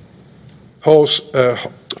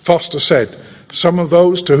 Foster said, some of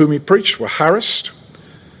those to whom he preached were harassed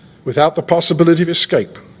without the possibility of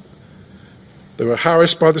escape. They were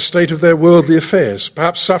harassed by the state of their worldly affairs,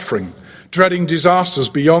 perhaps suffering, dreading disasters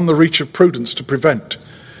beyond the reach of prudence to prevent,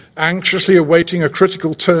 anxiously awaiting a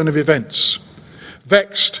critical turn of events,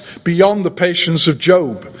 vexed beyond the patience of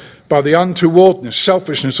Job by the untowardness,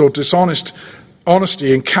 selfishness, or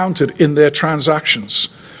dishonesty encountered in their transactions.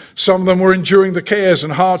 Some of them were enduring the cares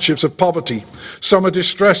and hardships of poverty. Some are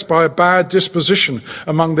distressed by a bad disposition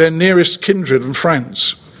among their nearest kindred and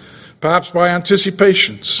friends, perhaps by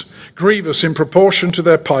anticipations, grievous in proportion to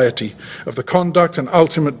their piety, of the conduct and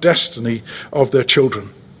ultimate destiny of their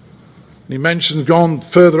children. And he mentions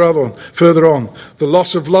further on, the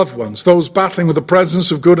loss of loved ones, those battling with the presence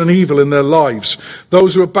of good and evil in their lives,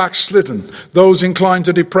 those who are backslidden, those inclined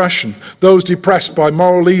to depression, those depressed by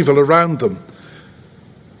moral evil around them.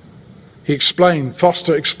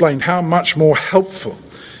 Foster explained how much more helpful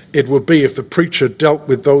it would be if the preacher dealt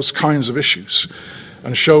with those kinds of issues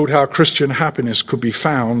and showed how Christian happiness could be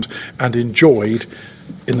found and enjoyed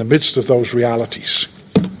in the midst of those realities.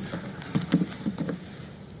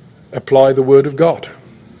 Apply the word of God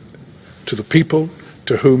to the people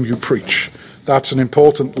to whom you preach. That's an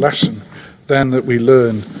important lesson then that we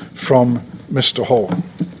learn from Mr. Hall.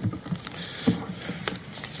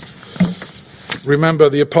 Remember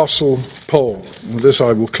the Apostle Paul, and with this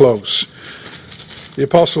I will close. The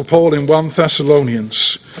Apostle Paul in 1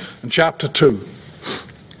 Thessalonians and chapter 2,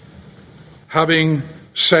 having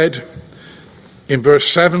said in verse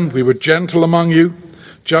 7, we were gentle among you,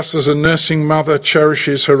 just as a nursing mother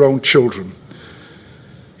cherishes her own children.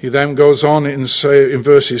 He then goes on in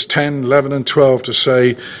verses 10, 11 and 12 to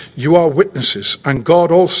say, you are witnesses, and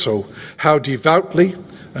God also, how devoutly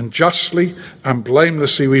and justly and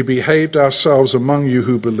blamelessly we behaved ourselves among you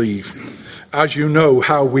who believe, as you know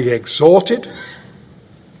how we exhorted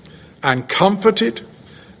and comforted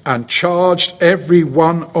and charged every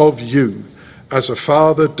one of you as a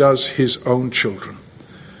father does his own children,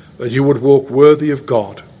 that you would walk worthy of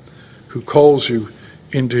God, who calls you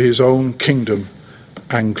into his own kingdom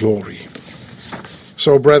and glory.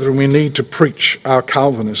 So, brethren, we need to preach our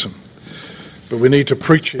Calvinism, but we need to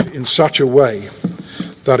preach it in such a way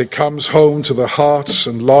that it comes home to the hearts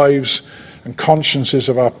and lives and consciences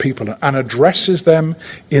of our people and addresses them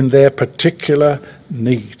in their particular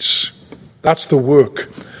needs. That's the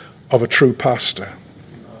work of a true pastor.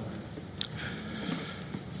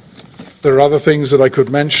 There are other things that I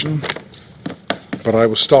could mention, but I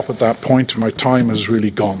will stop at that point. My time has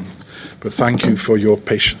really gone. But thank you for your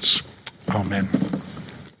patience. Amen.